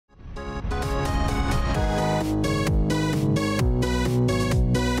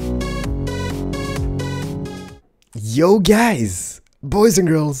Yo guys, boys and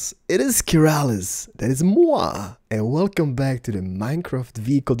girls, it is Keralis, that is moi, and welcome back to the Minecraft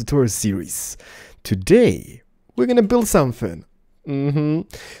vehicle tutorial series. Today, we're gonna build something.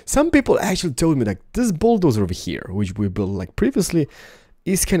 Some people actually told me like this bulldozer over here, which we built like previously,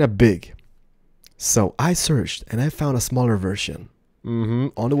 is kinda big. So I searched and I found a smaller version.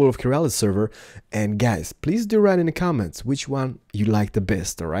 On the World of Keralis server. And guys, please do write in the comments which one you like the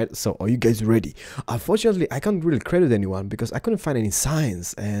best. Alright, so are you guys ready? Unfortunately, I can't really credit anyone because I couldn't find any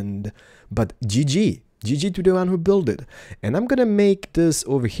signs, but GG to the one who built it. And I'm gonna make this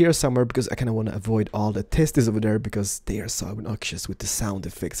over here somewhere because I kind of want to avoid all the testers over there because they are so obnoxious with the sound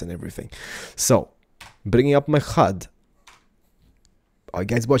effects and everything. So bringing up my HUD, are you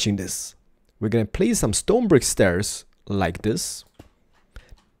guys watching this? We're gonna place some stone brick stairs like this.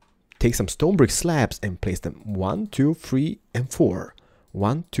 Take some stone brick slabs and place them 1, 2, 3, and 4.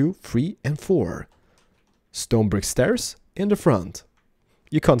 1, 2, 3, and 4. Stone brick stairs in the front.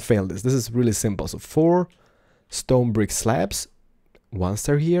 You can't fail this. This is really simple. So 4 stone brick slabs, 1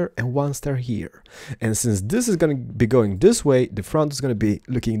 stair here and 1 stair here. And since this is going to be going this way, the front is going to be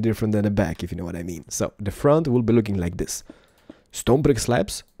looking different than the back, if you know what I mean. So the front will be looking like this. Stone brick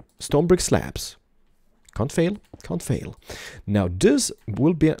slabs, stone brick slabs. Can't fail, can't fail. Now this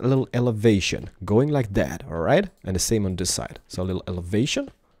will be a little elevation going like that, all right? And the same on this side. So a little elevation.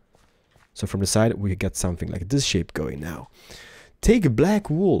 So from the side we get something like this shape going now. Take black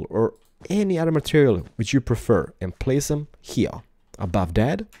wool or any other material which you prefer and place them here. Above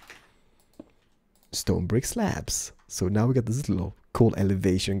that, stone brick slabs. So now we got this little cool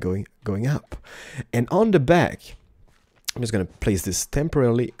elevation going up. And on the back, I'm just gonna place this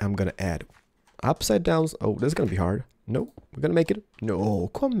temporarily. I'm gonna add upside downs. Oh, this is gonna be hard. No, we're gonna make it.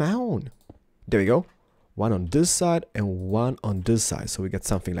 No, come on. There we go. One on this side and one on this side. So we got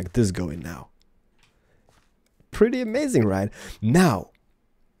something like this going now. Pretty amazing, right? Now,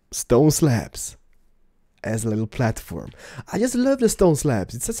 stone slabs as a little platform. I just love the stone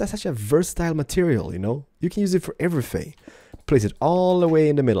slabs. It's such a versatile material, you know? You can use it for everything. Place it all the way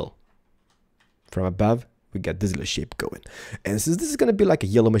in the middle. From above, we got this little shape going. And since this is going to be like a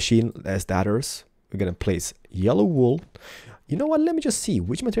yellow machine as the others, we're going to place yellow wool. You know what? Let me just see.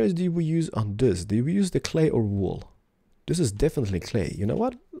 Which materials do we use on this? Do we use the clay or wool? This is definitely clay. You know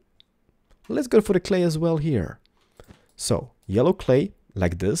what? Let's go for the clay as well here. So, yellow clay,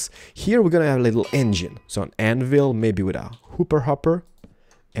 like this. Here we're going to have a little engine. So an anvil, maybe with a hopper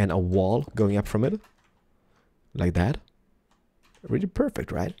and a wall going up from it. Like that. Really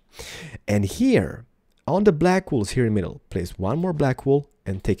perfect, right? And here, on the black wools here in the middle, place one more black wool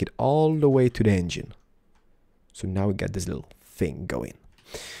and take it all the way to the engine. So now we got this little thing going.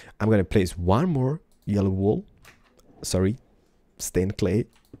 I'm going to place one more yellow wool, stained clay,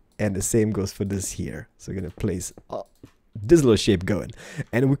 and the same goes for this here. So we're going to place this little shape going.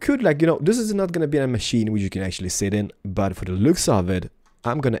 And we could, like, you know, this is not going to be a machine which you can actually sit in, but for the looks of it,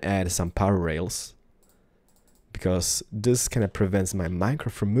 I'm going to add some power rails because this kind of prevents my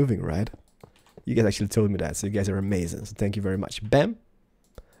Minecraft from moving, right? You guys actually told me that, so you guys are amazing. So thank you very much. Bam.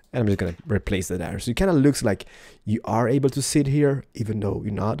 And I'm just going to replace that there. So it kind of looks like you are able to sit here, even though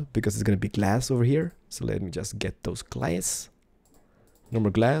you're not, because it's going to be glass over here. So let me just get those glass.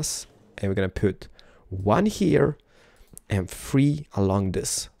 Normal glass. And we're going to put one here and 3 along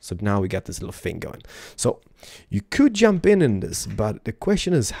this. So now we got this little thing going. So you could jump in this, but the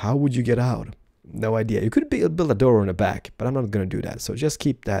question is, how would you get out? No idea. You could build a door on the back, but I'm not going to do that. So just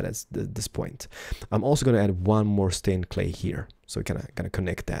keep that as this point. I'm also going to add one more stained clay here. So we're going to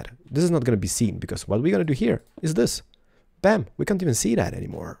connect that. This is not going to be seen because what we're going to do here is this. Bam. We can't even see that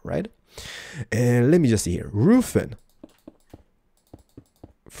anymore, right? And let me just see here. Roofing.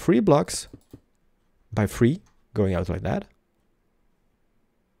 3 blocks by 3 going out like that.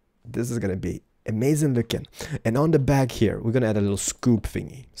 This is going to be amazing looking. And on the back here, we're going to add a little scoop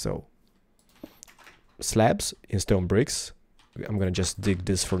thingy. So slabs in stone bricks. I'm gonna just dig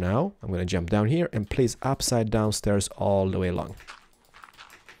this for now. I'm gonna jump down here and place upside down stairs all the way along.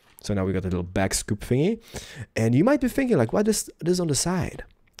 So now we got a little back scoop thingy. And you might be thinking like, what is this on the side?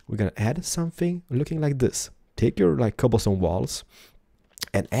 We're gonna add something looking like this. Take your like cobblestone walls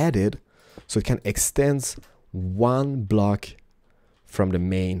and add it so it can extend 1 block from the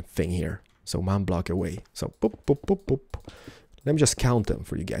main thing here. So 1 block away. So boop, boop, boop, boop. Let me just count them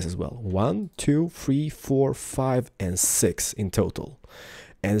for you guys as well. 1, 2, 3, 4, 5, and 6 in total.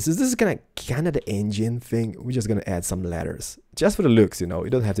 And since this is kind of the engine thing, we're just gonna add some ladders, just for the looks, you know. You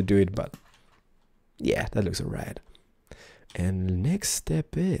don't have to do it, but yeah, that looks alright. And next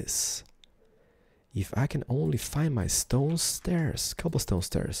step is If I can only find my stone stairs, cobblestone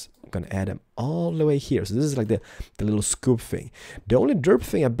stairs, I'm gonna add them all the way here. So this is like the little scoop thing. The only derp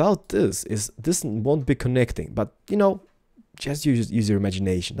thing about this is this won't be connecting, but you know, just use your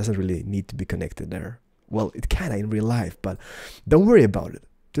imagination. Doesn't really need to be connected there. Well, it kinda in real life, but don't worry about it.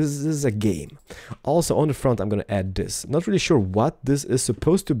 This is a game. Also on the front, I'm gonna add this. Not really sure what this is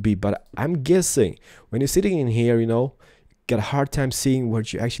supposed to be, but I'm guessing when you're sitting in here, you know, get a hard time seeing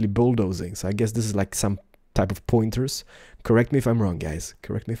what you're actually bulldozing. So I guess this is like some type of pointers. Correct me if I'm wrong, guys.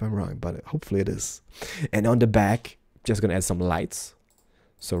 Correct me if I'm wrong, but hopefully it is. And on the back, just gonna add some lights.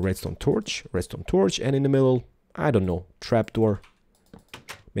 So redstone torch, and in the middle, I don't know, trapdoor.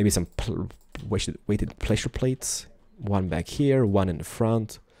 Maybe some weighted pressure plates. One back here, one in the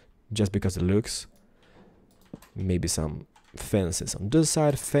front, just because it looks. Maybe some fences on this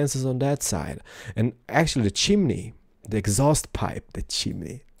side, fences on that side. And actually the chimney, the exhaust pipe, the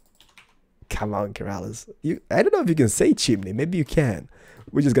chimney. Come on, Keralis. I don't know if you can say chimney. Maybe you can.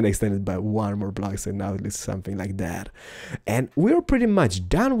 We're just going to extend it by one more block, so now it looks something like that. And we're pretty much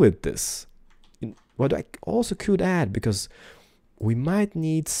done with this. What I also could add, because we might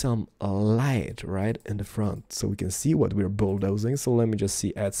need some light right in the front so we can see what we're bulldozing. So let me just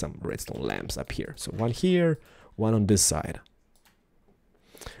see, add some redstone lamps up here. So one here, one on this side.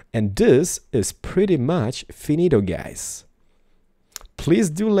 And this is pretty much finito, guys. Please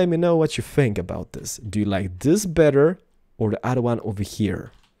do let me know what you think about this. Do you like this better or the other one over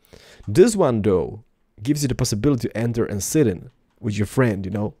here? This one though gives you the possibility to enter and sit in with your friend,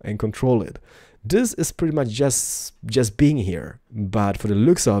 you know, and control it. This is pretty much just being here, but for the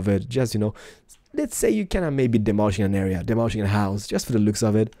looks of it, just, you know, let's say you kind of maybe demolishing an area, demolishing a house, just for the looks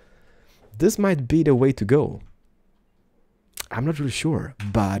of it. This might be the way to go. I'm not really sure,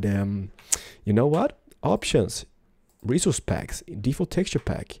 but you know what? Options, resource packs, default texture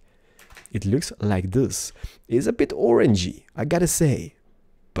pack. It looks like this. It's a bit orangey, I gotta say,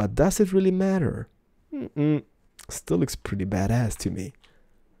 but does it really matter? Still looks pretty badass to me.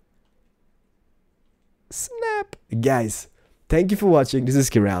 Snap! Guys, thank you for watching. This is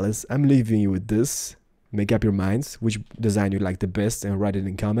Keralis. I'm leaving you with this. Make up your minds which design you like the best and write it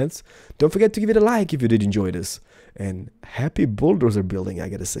in comments. Don't forget to give it a like if you did enjoy this. And happy bulldozer building, I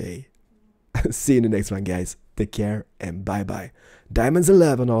gotta say. See you in the next one, guys. Take care and bye bye. Diamonds and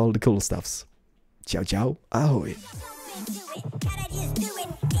love and all the cool stuffs. Ciao, ciao. Ahoy.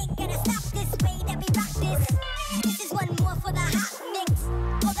 This is one more for the hot nigga.